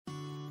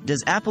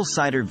Does apple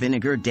cider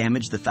vinegar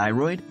damage the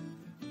thyroid?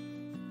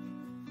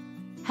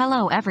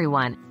 Hello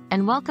everyone,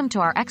 and welcome to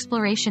our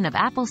exploration of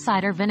apple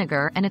cider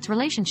vinegar and its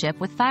relationship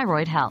with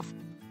thyroid health.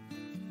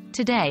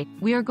 Today,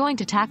 we are going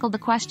to tackle the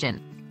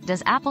question,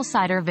 does apple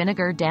cider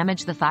vinegar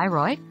damage the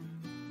thyroid?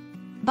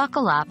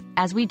 Buckle up,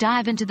 as we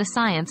dive into the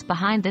science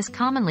behind this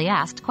commonly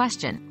asked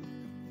question.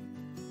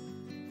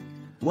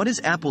 What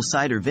is apple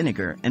cider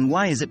vinegar and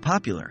why is it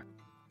popular?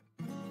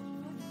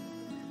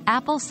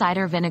 Apple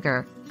cider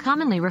vinegar,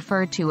 commonly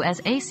referred to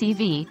as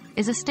ACV,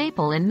 is a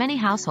staple in many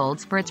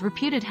households for its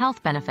reputed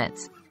health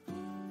benefits.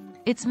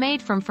 It's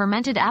made from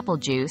fermented apple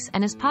juice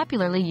and is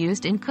popularly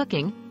used in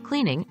cooking,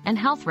 cleaning, and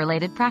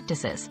health-related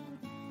practices.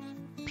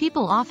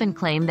 People often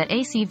claim that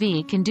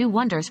ACV can do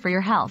wonders for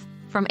your health,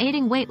 from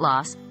aiding weight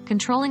loss,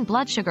 controlling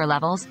blood sugar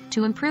levels,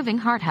 to improving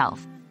heart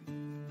health.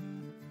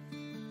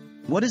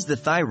 What is the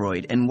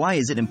thyroid and why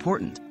is it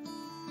important?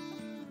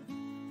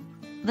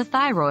 The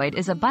thyroid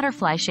is a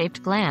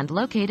butterfly-shaped gland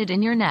located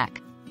in your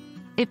neck.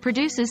 It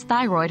produces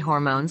thyroid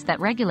hormones that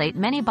regulate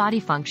many body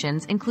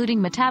functions including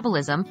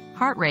metabolism,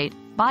 heart rate,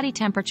 body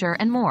temperature,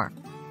 and more.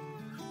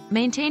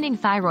 Maintaining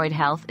thyroid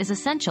health is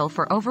essential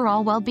for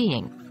overall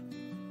well-being.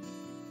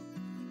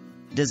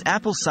 Does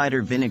apple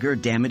cider vinegar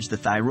damage the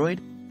thyroid?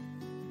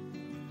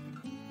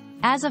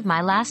 As of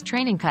my last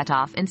training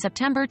cutoff in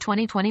September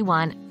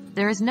 2021,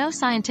 there is no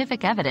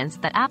scientific evidence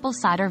that apple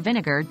cider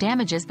vinegar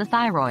damages the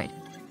thyroid.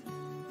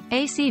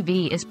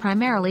 ACV is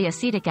primarily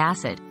acetic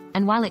acid,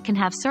 and while it can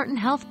have certain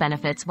health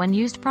benefits when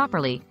used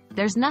properly,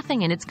 there's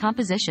nothing in its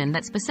composition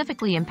that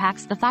specifically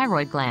impacts the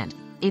thyroid gland,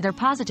 either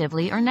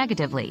positively or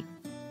negatively.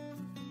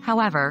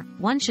 However,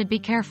 one should be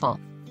careful.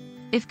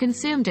 If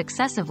consumed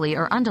excessively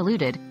or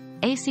undiluted,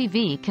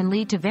 ACV can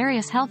lead to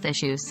various health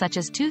issues such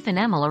as tooth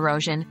enamel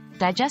erosion,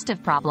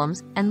 digestive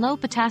problems, and low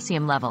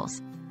potassium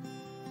levels.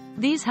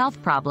 These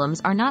health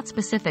problems are not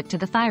specific to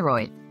the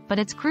thyroid, but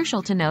it's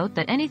crucial to note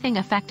that anything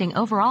affecting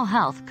overall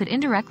health could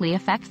indirectly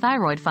affect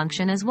thyroid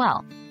function as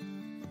well.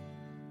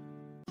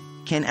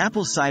 Can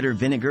apple cider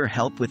vinegar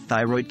help with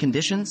thyroid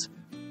conditions?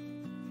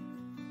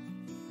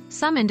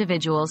 Some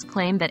individuals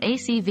claim that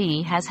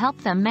ACV has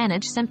helped them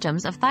manage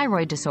symptoms of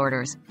thyroid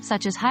disorders,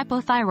 such as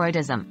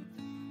hypothyroidism.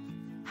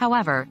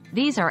 However,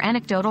 these are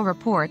anecdotal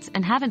reports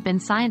and haven't been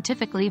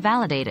scientifically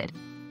validated.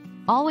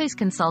 Always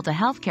consult a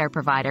healthcare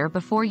provider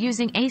before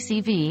using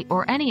ACV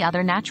or any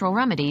other natural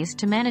remedies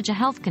to manage a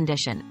health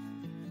condition.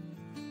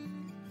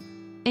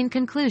 In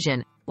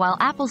conclusion, while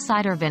apple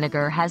cider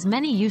vinegar has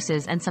many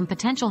uses and some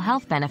potential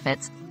health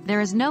benefits,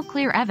 there is no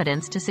clear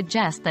evidence to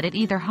suggest that it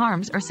either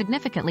harms or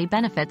significantly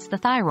benefits the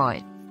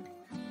thyroid.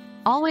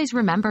 Always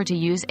remember to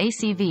use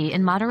ACV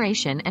in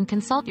moderation and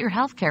consult your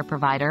healthcare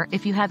provider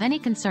if you have any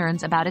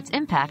concerns about its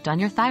impact on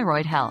your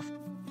thyroid health.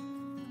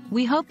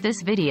 We hope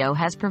this video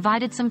has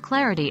provided some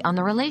clarity on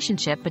the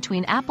relationship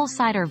between apple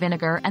cider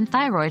vinegar and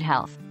thyroid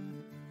health.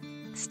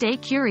 Stay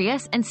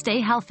curious and stay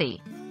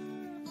healthy.